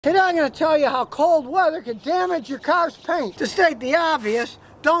Today I'm going to tell you how cold weather can damage your car's paint. To state the obvious,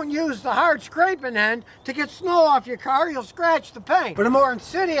 don't use the hard scraping end to get snow off your car, you'll scratch the paint. But a more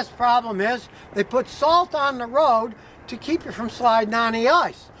insidious problem is they put salt on the road to keep you from sliding on the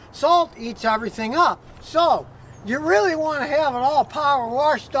ice. Salt eats everything up. So you really want to have it all power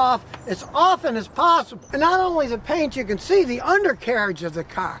washed off as often as possible. And not only the paint, you can see the undercarriage of the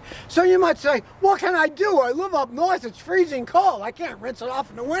car. So you might say, what can I do? I live up north, it's freezing cold. I can't rinse it off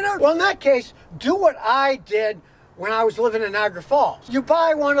in the winter. Well, in that case, do what I did when I was living in Niagara Falls. You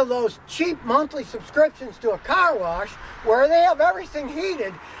buy one of those cheap monthly subscriptions to a car wash where they have everything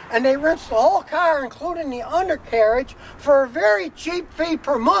heated and they rinse the whole car, including the undercarriage, for a very cheap fee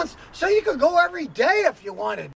per month, so you could go every day if you wanted.